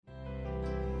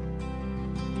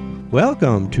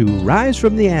Welcome to Rise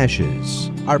from the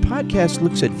Ashes. Our podcast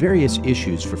looks at various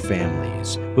issues for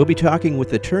families. We'll be talking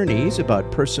with attorneys about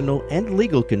personal and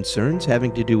legal concerns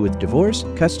having to do with divorce,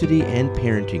 custody, and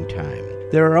parenting time.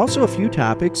 There are also a few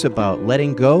topics about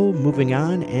letting go, moving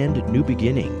on, and new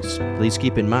beginnings. Please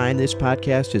keep in mind this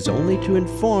podcast is only to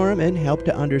inform and help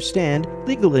to understand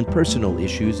legal and personal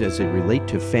issues as it relate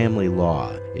to family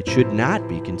law. It should not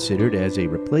be considered as a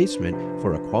replacement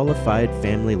for a qualified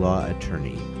family law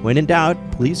attorney. When in doubt,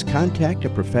 please contact a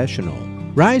professional.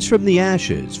 Rise from the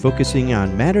Ashes, focusing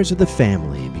on matters of the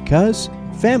family, because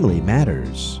family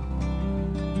matters.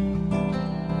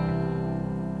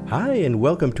 Hi, and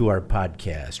welcome to our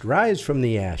podcast, Rise from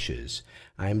the Ashes.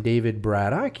 I'm David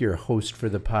Braddock, your host for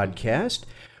the podcast.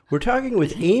 We're talking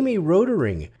with Amy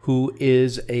Rodering, who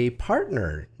is a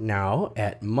partner now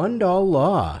at Mundahl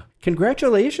Law.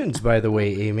 Congratulations, by the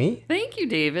way, Amy. Thank you,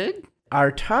 David.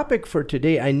 Our topic for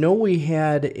today, I know we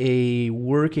had a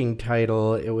working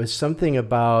title. It was something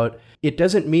about, it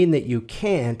doesn't mean that you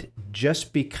can't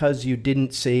just because you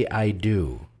didn't say I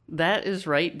do. That is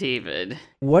right, David.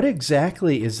 What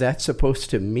exactly is that supposed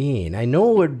to mean? I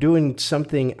know we're doing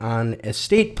something on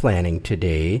estate planning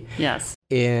today. Yes.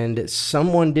 And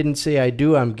someone didn't say I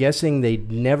do. I'm guessing they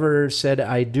never said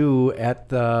I do at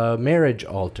the marriage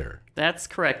altar. That's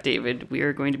correct, David. We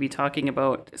are going to be talking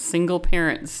about single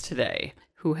parents today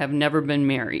who have never been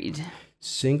married.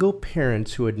 Single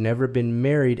parents who had never been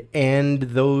married and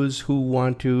those who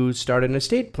want to start an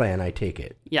estate plan, I take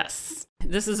it. Yes.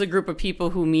 This is a group of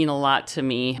people who mean a lot to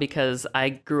me because I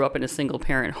grew up in a single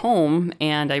parent home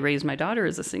and I raised my daughter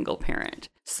as a single parent.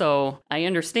 So I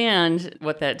understand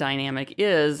what that dynamic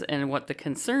is and what the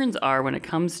concerns are when it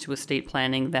comes to estate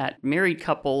planning that married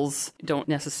couples don't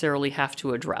necessarily have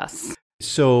to address.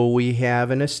 So we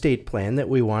have an estate plan that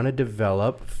we want to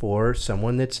develop for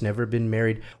someone that's never been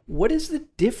married. What is the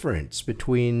difference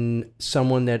between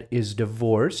someone that is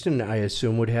divorced and I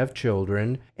assume would have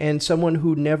children and someone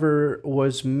who never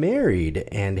was married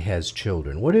and has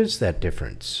children? What is that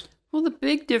difference? Well, the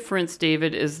big difference,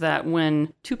 David, is that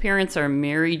when two parents are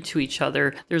married to each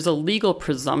other, there's a legal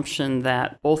presumption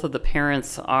that both of the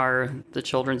parents are the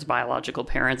children's biological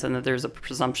parents and that there's a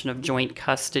presumption of joint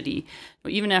custody.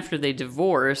 Even after they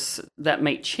divorce, that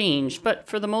might change, but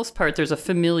for the most part, there's a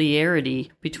familiarity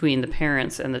between the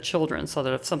parents and the children, so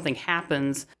that if something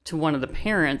happens to one of the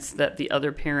parents, that the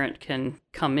other parent can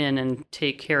come in and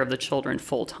take care of the children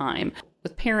full time.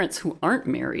 With parents who aren't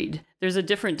married, there's a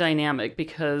different dynamic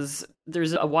because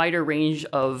there's a wider range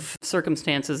of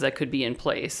circumstances that could be in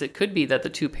place. It could be that the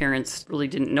two parents really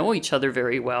didn't know each other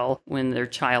very well when their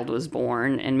child was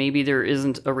born, and maybe there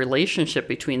isn't a relationship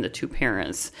between the two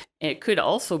parents. It could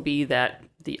also be that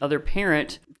the other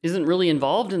parent isn't really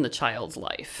involved in the child's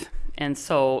life. And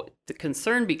so the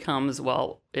concern becomes,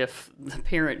 well, if the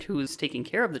parent who's taking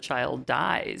care of the child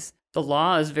dies, the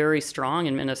law is very strong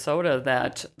in Minnesota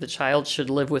that the child should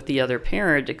live with the other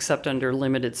parent except under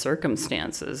limited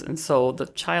circumstances. And so the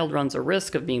child runs a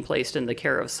risk of being placed in the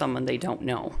care of someone they don't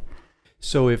know.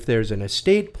 So if there's an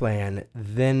estate plan,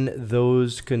 then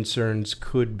those concerns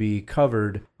could be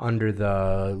covered under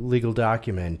the legal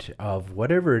document of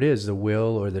whatever it is, the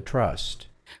will or the trust.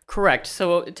 Correct.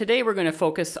 So today we're going to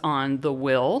focus on the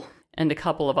will and a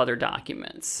couple of other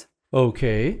documents.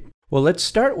 Okay. Well, let's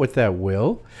start with that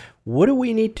will. What do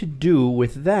we need to do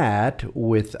with that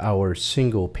with our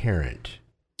single parent?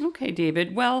 Okay,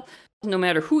 David. Well, no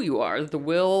matter who you are, the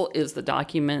will is the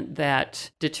document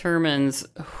that determines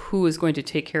who is going to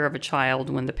take care of a child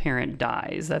when the parent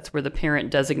dies. That's where the parent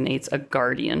designates a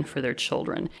guardian for their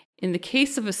children. In the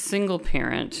case of a single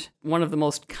parent, one of the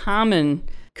most common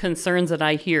concerns that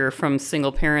I hear from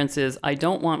single parents is, I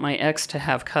don't want my ex to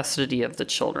have custody of the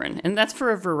children. And that's for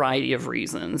a variety of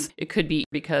reasons. It could be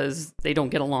because they don't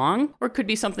get along, or it could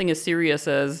be something as serious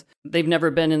as they've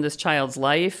never been in this child's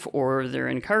life, or they're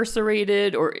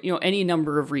incarcerated, or any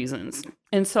number of reasons.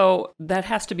 And so that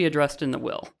has to be addressed in the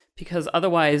will, because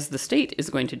otherwise the state is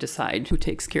going to decide who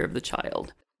takes care of the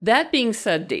child. That being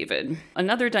said, David,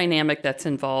 another dynamic that's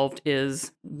involved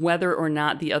is whether or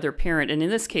not the other parent, and in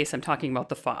this case, I'm talking about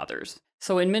the fathers.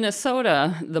 So in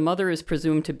Minnesota, the mother is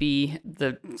presumed to be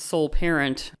the sole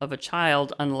parent of a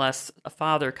child unless a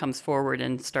father comes forward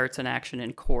and starts an action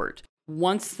in court.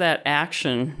 Once that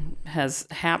action has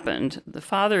happened, the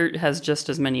father has just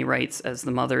as many rights as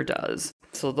the mother does.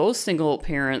 So those single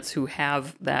parents who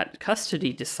have that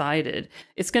custody decided,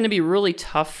 it's going to be really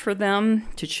tough for them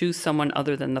to choose someone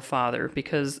other than the father,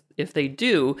 because if they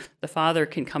do, the father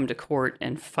can come to court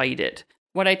and fight it.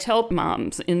 What I tell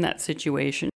moms in that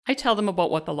situation, I tell them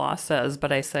about what the law says,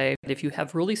 but I say, if you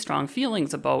have really strong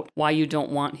feelings about why you don't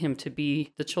want him to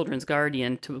be the children's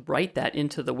guardian, to write that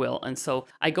into the will. And so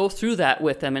I go through that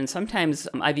with them. And sometimes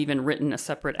I've even written a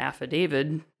separate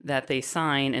affidavit that they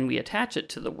sign and we attach it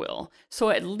to the will. So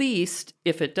at least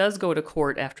if it does go to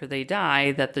court after they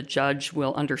die, that the judge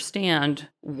will understand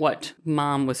what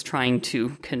mom was trying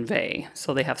to convey.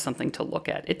 So they have something to look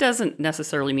at. It doesn't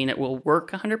necessarily mean it will work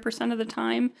 100% of the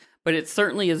time, but it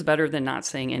certainly is better than not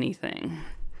saying anything.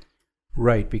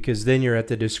 Right, because then you're at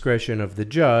the discretion of the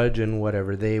judge and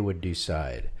whatever they would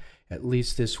decide. At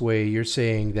least this way you're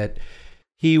saying that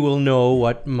he will know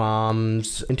what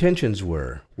mom's intentions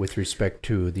were with respect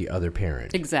to the other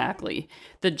parent. Exactly.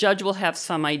 The judge will have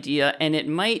some idea, and it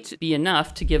might be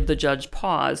enough to give the judge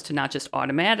pause to not just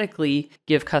automatically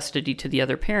give custody to the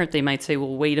other parent. They might say,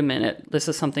 well, wait a minute, this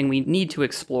is something we need to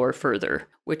explore further,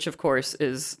 which of course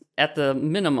is at the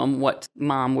minimum what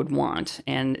mom would want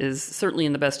and is certainly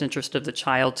in the best interest of the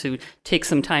child to take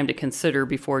some time to consider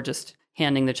before just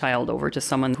handing the child over to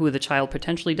someone who the child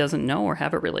potentially doesn't know or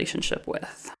have a relationship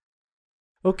with.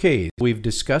 Okay, we've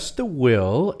discussed the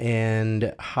will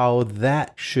and how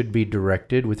that should be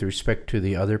directed with respect to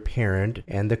the other parent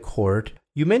and the court.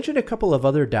 You mentioned a couple of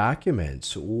other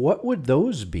documents. What would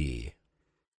those be?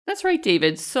 That's right,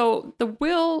 David. So the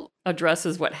will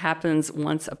addresses what happens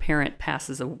once a parent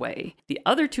passes away. The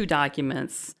other two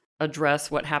documents address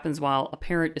what happens while a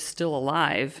parent is still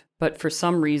alive, but for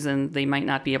some reason they might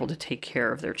not be able to take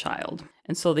care of their child.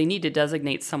 And so they need to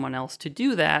designate someone else to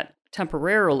do that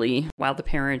temporarily while the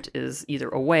parent is either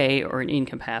away or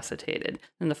incapacitated.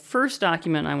 And the first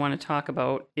document I want to talk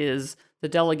about is the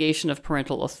delegation of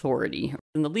parental authority.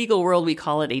 In the legal world, we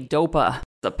call it a DOPA.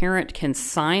 The parent can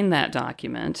sign that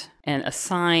document and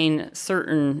assign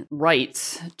certain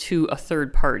rights to a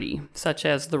third party, such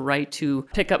as the right to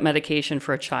pick up medication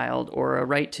for a child or a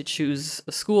right to choose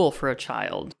a school for a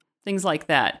child, things like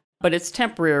that. But it's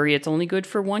temporary. It's only good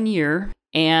for 1 year.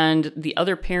 And the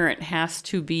other parent has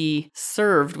to be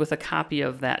served with a copy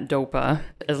of that DOPA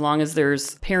as long as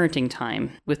there's parenting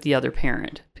time with the other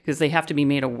parent, because they have to be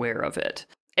made aware of it.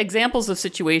 Examples of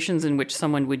situations in which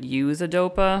someone would use a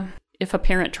DOPA: if a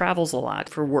parent travels a lot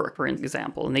for work, for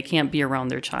example, and they can't be around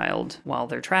their child while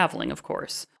they're traveling, of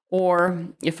course. Or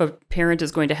if a parent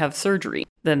is going to have surgery,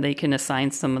 then they can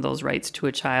assign some of those rights to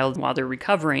a child while they're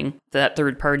recovering. That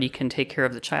third party can take care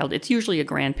of the child. It's usually a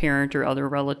grandparent or other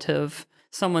relative,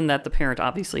 someone that the parent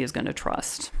obviously is going to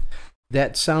trust.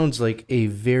 That sounds like a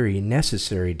very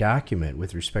necessary document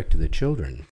with respect to the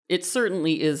children. It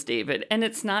certainly is, David, and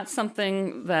it's not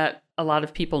something that a lot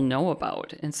of people know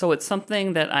about. And so it's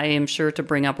something that I am sure to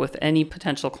bring up with any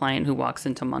potential client who walks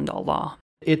into Mundell Law.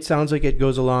 It sounds like it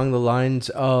goes along the lines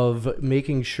of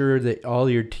making sure that all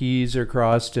your T's are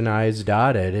crossed and I's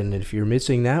dotted, and if you're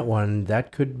missing that one,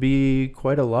 that could be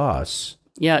quite a loss.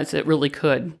 Yes, it really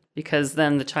could, because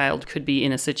then the child could be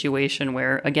in a situation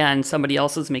where, again, somebody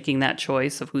else is making that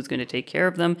choice of who's going to take care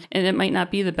of them, and it might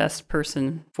not be the best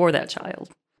person for that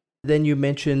child. Then you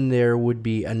mentioned there would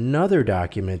be another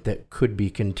document that could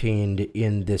be contained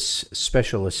in this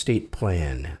special estate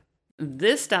plan.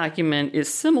 This document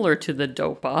is similar to the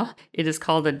DOPA. It is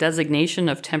called a designation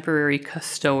of temporary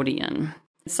custodian.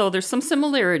 So there's some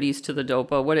similarities to the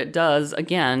DOPA. What it does,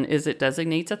 again, is it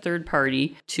designates a third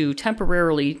party to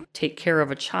temporarily take care of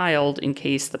a child in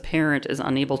case the parent is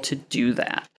unable to do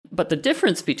that. But the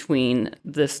difference between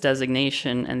this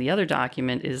designation and the other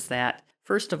document is that,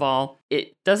 first of all,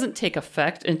 it doesn't take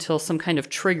effect until some kind of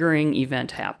triggering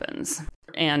event happens.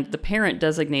 And the parent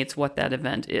designates what that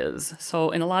event is.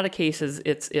 So in a lot of cases,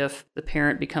 it's if the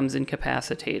parent becomes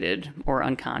incapacitated or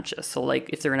unconscious. So like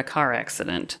if they're in a car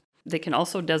accident. They can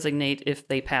also designate if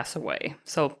they pass away.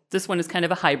 So this one is kind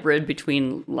of a hybrid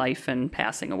between life and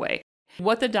passing away.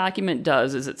 What the document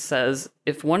does is it says,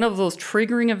 if one of those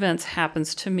triggering events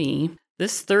happens to me,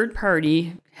 this third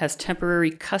party has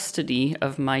temporary custody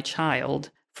of my child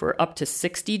for up to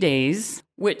 60 days,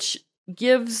 which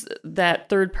gives that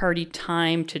third party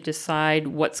time to decide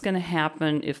what's going to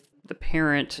happen if the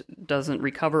parent doesn't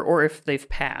recover or if they've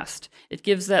passed. It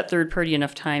gives that third party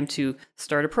enough time to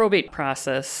start a probate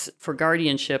process for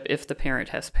guardianship if the parent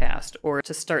has passed, or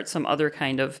to start some other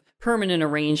kind of permanent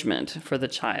arrangement for the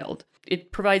child.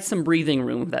 It provides some breathing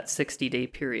room of that 60-day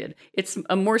period. It's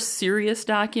a more serious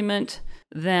document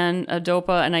than a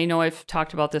DOPA, and I know I've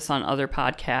talked about this on other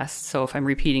podcasts, so if I'm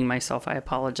repeating myself, I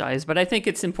apologize, but I think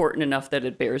it's important enough that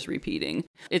it bears repeating.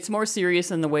 It's more serious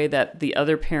in the way that the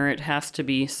other parent has to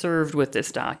be served with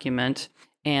this document,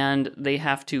 and they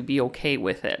have to be okay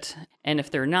with it. And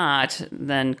if they're not,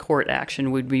 then court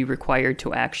action would be required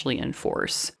to actually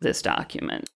enforce this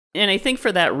document. And I think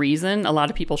for that reason, a lot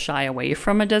of people shy away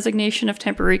from a designation of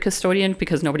temporary custodian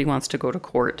because nobody wants to go to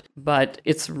court. But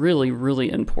it's really,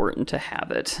 really important to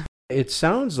have it. It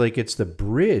sounds like it's the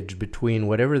bridge between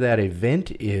whatever that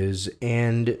event is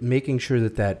and making sure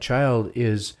that that child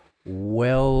is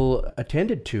well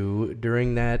attended to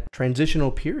during that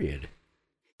transitional period.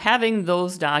 Having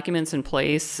those documents in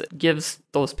place gives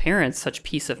those parents such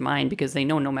peace of mind because they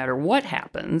know no matter what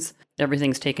happens,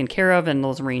 everything's taken care of and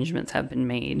those arrangements have been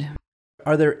made.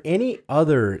 Are there any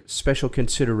other special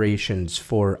considerations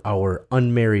for our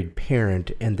unmarried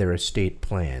parent and their estate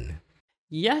plan?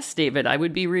 Yes, David, I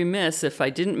would be remiss if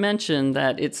I didn't mention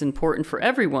that it's important for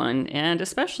everyone, and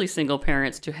especially single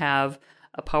parents, to have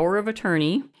a power of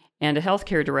attorney and a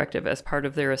healthcare directive as part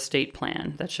of their estate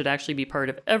plan. That should actually be part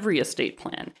of every estate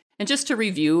plan. And just to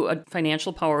review, a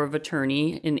financial power of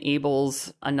attorney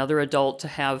enables another adult to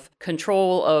have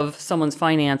control of someone's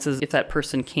finances if that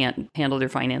person can't handle their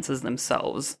finances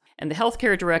themselves. And the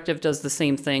healthcare directive does the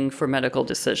same thing for medical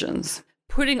decisions.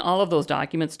 Putting all of those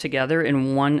documents together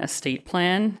in one estate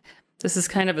plan, this is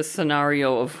kind of a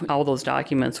scenario of how those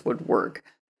documents would work.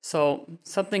 So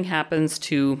something happens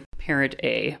to parent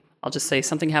A. I'll just say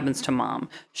something happens to mom.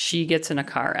 She gets in a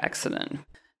car accident.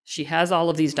 She has all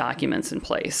of these documents in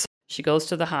place. She goes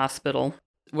to the hospital.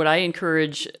 What I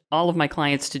encourage all of my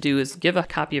clients to do is give a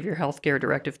copy of your healthcare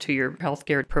directive to your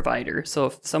healthcare provider. So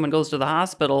if someone goes to the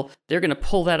hospital, they're going to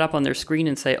pull that up on their screen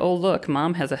and say, oh, look,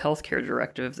 mom has a healthcare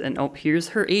directive. And oh, here's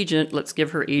her agent. Let's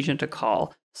give her agent a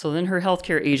call. So then her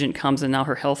healthcare agent comes and now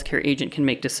her healthcare agent can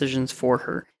make decisions for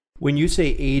her. When you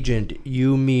say agent,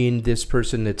 you mean this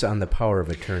person that's on the power of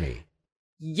attorney?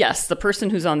 Yes, the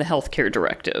person who's on the healthcare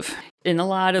directive. In a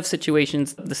lot of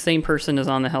situations, the same person is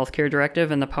on the healthcare directive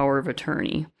and the power of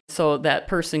attorney. So that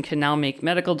person can now make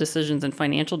medical decisions and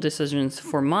financial decisions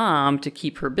for mom to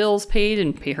keep her bills paid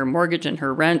and pay her mortgage and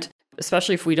her rent,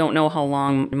 especially if we don't know how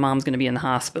long mom's going to be in the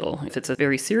hospital. If it's a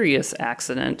very serious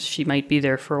accident, she might be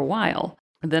there for a while.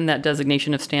 Then that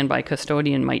designation of standby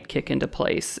custodian might kick into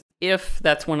place if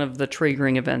that's one of the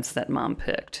triggering events that mom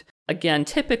picked. Again,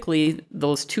 typically,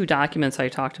 those two documents I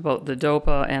talked about, the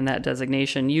DOPA and that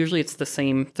designation, usually it's the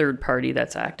same third party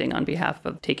that's acting on behalf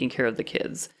of taking care of the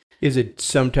kids. Is it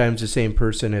sometimes the same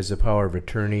person as the power of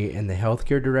attorney and the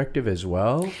healthcare directive as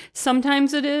well?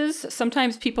 Sometimes it is.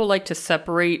 Sometimes people like to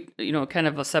separate, kind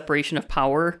of a separation of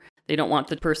power. They don't want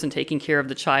the person taking care of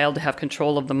the child to have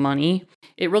control of the money.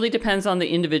 It really depends on the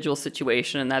individual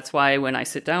situation, and that's why when I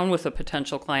sit down with a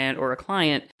potential client or a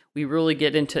client, we really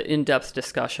get into in-depth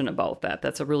discussion about that.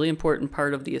 That's a really important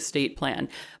part of the estate plan.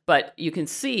 But you can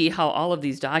see how all of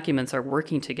these documents are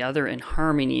working together in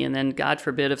harmony. And then, God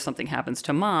forbid, if something happens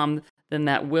to mom, then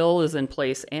that will is in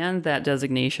place and that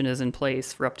designation is in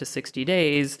place for up to 60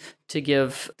 days to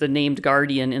give the named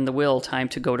guardian in the will time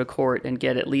to go to court and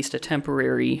get at least a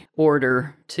temporary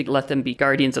order to let them be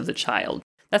guardians of the child.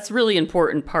 That's a really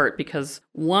important part because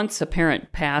once a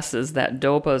parent passes, that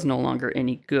DOPA is no longer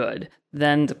any good.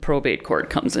 Then the probate court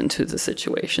comes into the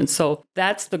situation. So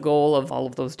that's the goal of all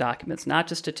of those documents, not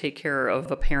just to take care of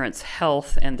a parent's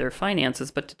health and their finances,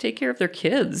 but to take care of their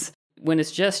kids. When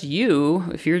it's just you,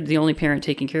 if you're the only parent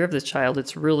taking care of this child,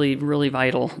 it's really, really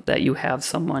vital that you have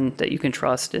someone that you can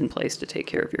trust in place to take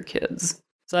care of your kids.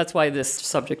 So that's why this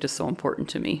subject is so important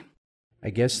to me. I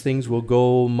guess things will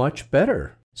go much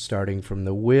better. Starting from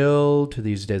the will to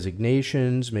these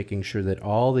designations, making sure that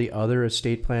all the other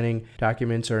estate planning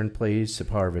documents are in place, the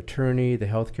power of attorney, the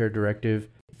healthcare directive.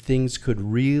 Things could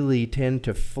really tend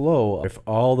to flow if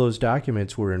all those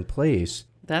documents were in place.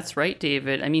 That's right,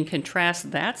 David. I mean,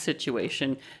 contrast that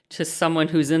situation to someone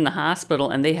who's in the hospital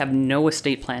and they have no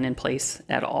estate plan in place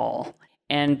at all.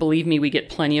 And believe me, we get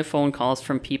plenty of phone calls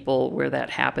from people where that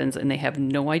happens and they have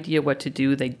no idea what to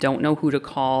do. They don't know who to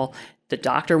call. The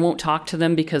doctor won't talk to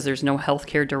them because there's no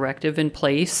healthcare directive in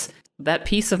place. That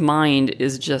peace of mind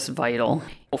is just vital.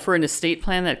 For an estate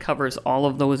plan that covers all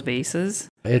of those bases.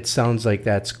 It sounds like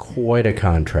that's quite a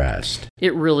contrast.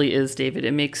 It really is, David.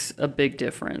 It makes a big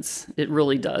difference. It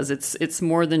really does. It's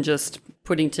more than just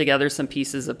putting together some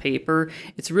pieces of paper.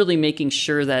 It's really making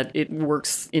sure that it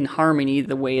works in harmony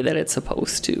the way that it's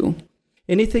supposed to.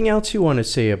 Anything else you want to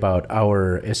say about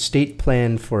our estate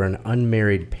plan for an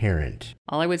unmarried parent?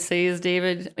 All I would say is,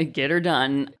 David, get her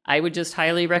done. I would just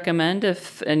highly recommend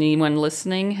if anyone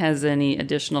listening has any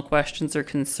additional questions or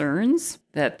concerns,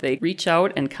 that they reach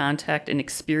out and contact an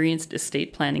experienced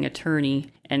estate planning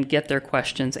attorney and get their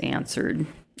questions answered.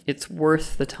 It's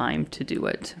worth the time to do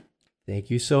it. Thank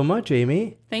you so much,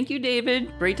 Amy. Thank you,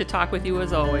 David. Great to talk with you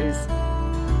as always.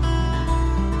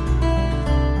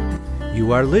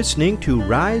 You are listening to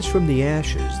Rise from the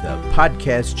Ashes, the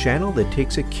podcast channel that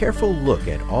takes a careful look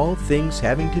at all things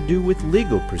having to do with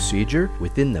legal procedure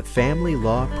within the family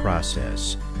law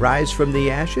process. Rise from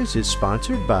the Ashes is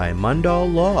sponsored by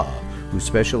Mundall Law, who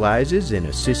specializes in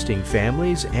assisting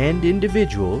families and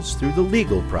individuals through the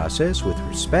legal process with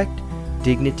respect,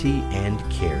 dignity, and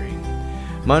caring.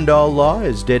 Mundall Law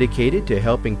is dedicated to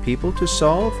helping people to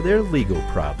solve their legal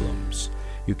problems.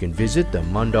 You can visit the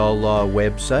Mundall Law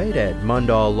website at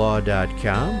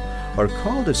mundalllaw.com or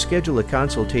call to schedule a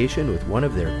consultation with one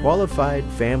of their qualified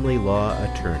family law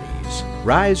attorneys.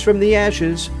 Rise from the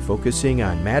Ashes, focusing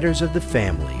on matters of the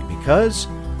family, because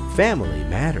family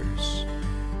matters.